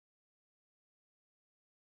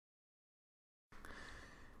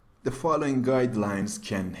The following guidelines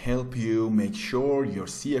can help you make sure your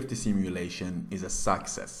CFD simulation is a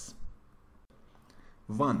success.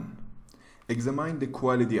 1. Examine the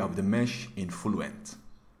quality of the mesh in Fluent.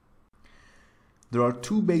 There are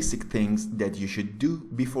two basic things that you should do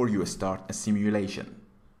before you start a simulation.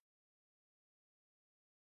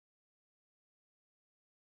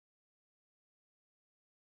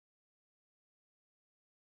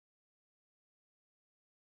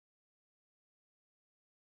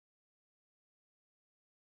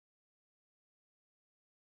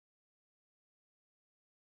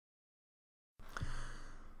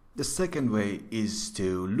 The second way is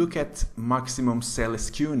to look at maximum cell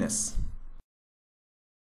skewness.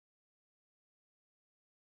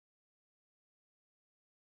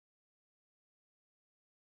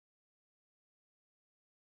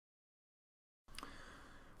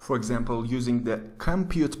 For example, using the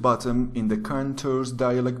Compute button in the Contours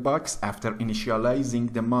dialog box after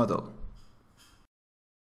initializing the model.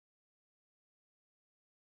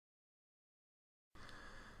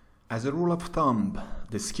 As a rule of thumb,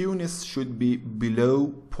 the skewness should be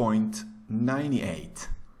below 0.98.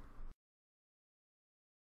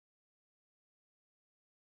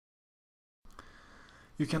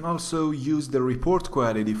 You can also use the report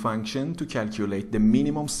quality function to calculate the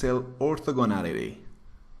minimum cell orthogonality.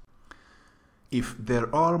 If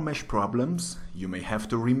there are mesh problems, you may have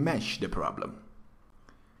to remesh the problem.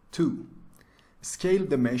 2. Scale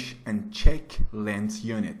the mesh and check length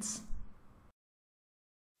units.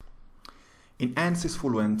 In ANSYS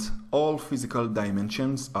Fluent, all physical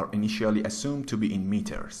dimensions are initially assumed to be in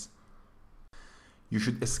meters. You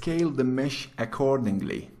should scale the mesh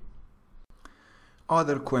accordingly.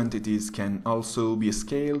 Other quantities can also be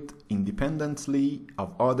scaled independently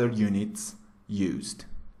of other units used.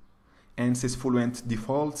 ANSYS Fluent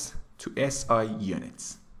defaults to SI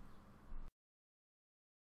units.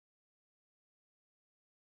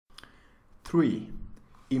 3.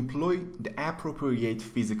 Employ the appropriate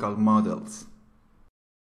physical models.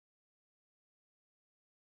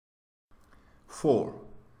 4.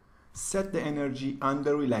 Set the energy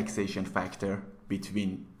under relaxation factor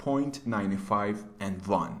between 0.95 and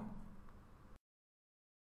 1.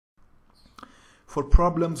 For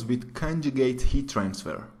problems with conjugate heat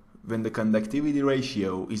transfer, when the conductivity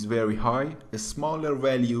ratio is very high, the smaller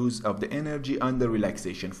values of the energy under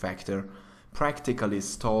relaxation factor practically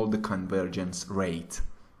stall the convergence rate.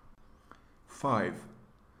 5.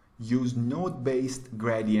 Use node-based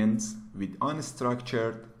gradients with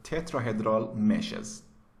unstructured tetrahedral meshes.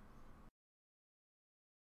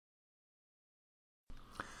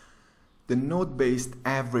 The node-based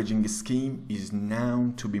averaging scheme is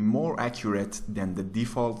known to be more accurate than the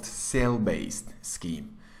default cell-based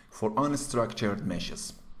scheme for unstructured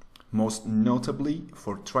meshes, most notably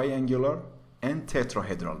for triangular and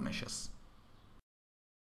tetrahedral meshes.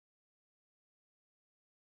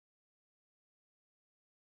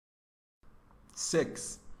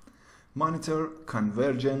 Six. Monitor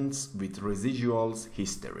convergence with residuals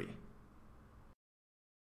history.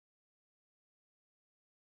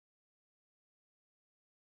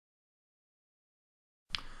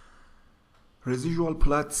 Residual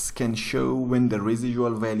plots can show when the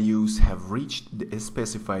residual values have reached the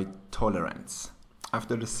specified tolerance.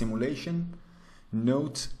 After the simulation,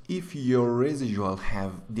 note if your residual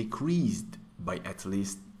have decreased by at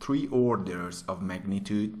least 3 orders of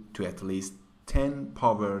magnitude to at least 10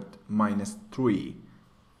 powered minus 3.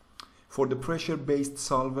 For the pressure-based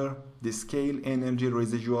solver, the scale energy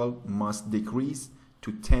residual must decrease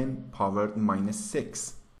to 10 powered minus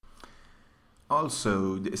 6.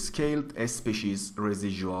 Also, the scaled species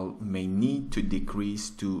residual may need to decrease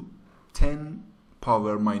to 10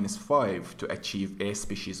 power minus 5 to achieve a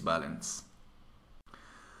species balance.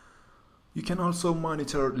 You can also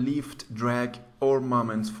monitor lift, drag, or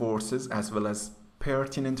moment forces as well as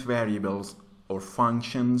pertinent variables or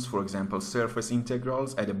functions, for example surface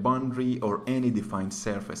integrals at a boundary or any defined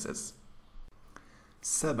surfaces.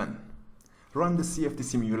 7. Run the CFD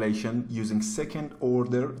simulation using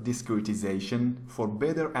second-order discretization for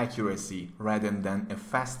better accuracy rather than a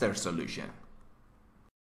faster solution.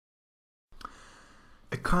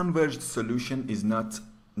 A converged solution is not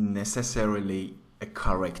necessarily a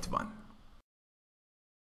correct one.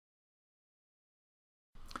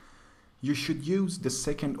 You should use the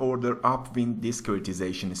second-order upwind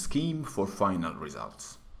discretization scheme for final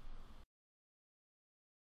results.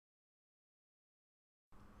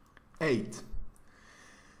 8.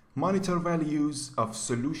 Monitor values of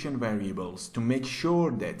solution variables to make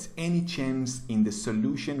sure that any change in the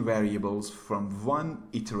solution variables from one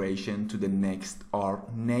iteration to the next are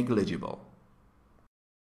negligible.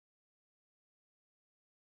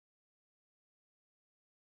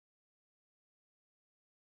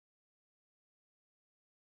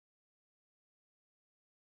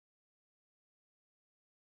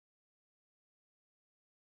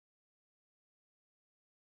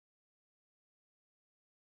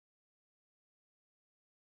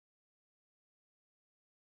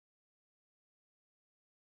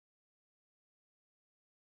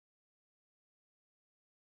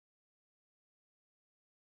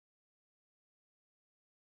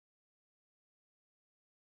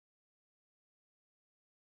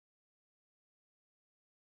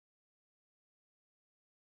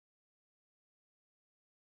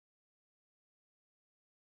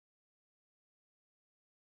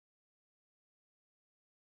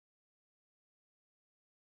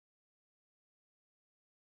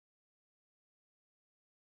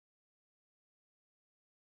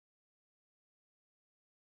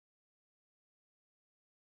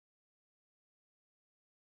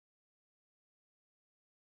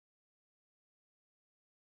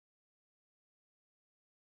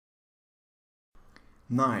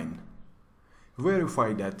 9.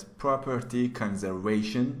 Verify that property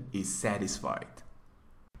conservation is satisfied.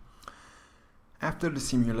 After the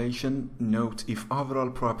simulation, note if overall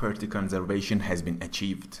property conservation has been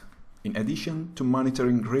achieved. In addition to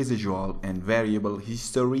monitoring residual and variable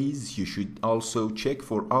histories, you should also check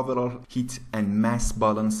for overall heat and mass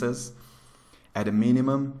balances. At a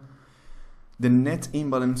minimum, the net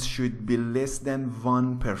imbalance should be less than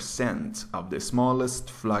 1% of the smallest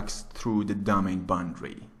flux through the domain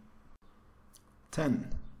boundary.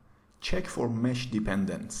 10. Check for mesh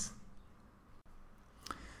dependence.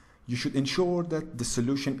 You should ensure that the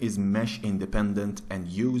solution is mesh independent and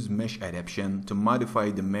use mesh adaptation to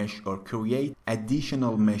modify the mesh or create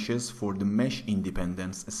additional meshes for the mesh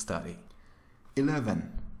independence study.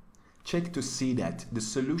 11. Check to see that the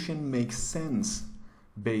solution makes sense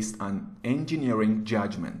based on engineering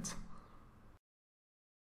judgment.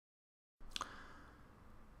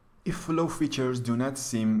 If flow features do not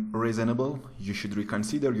seem reasonable, you should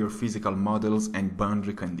reconsider your physical models and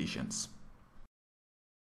boundary conditions.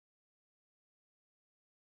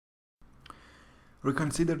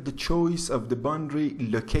 Reconsider the choice of the boundary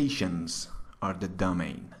locations or the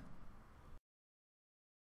domain.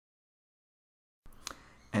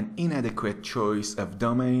 An inadequate choice of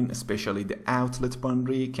domain, especially the outlet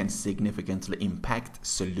boundary, can significantly impact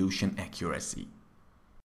solution accuracy.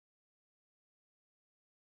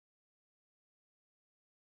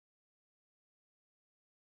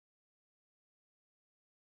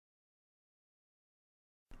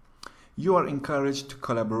 You are encouraged to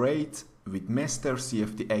collaborate with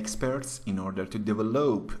MR-CFD experts in order to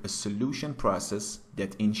develop a solution process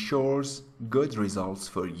that ensures good results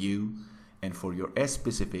for you and for your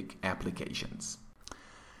specific applications.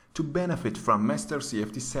 To benefit from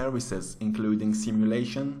MR-CFD services including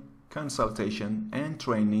simulation, consultation, and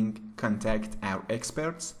training, contact our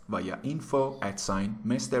experts via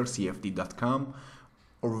info@mrcfd.com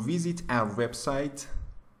or visit our website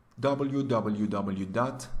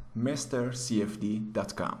www.mrcfd.com.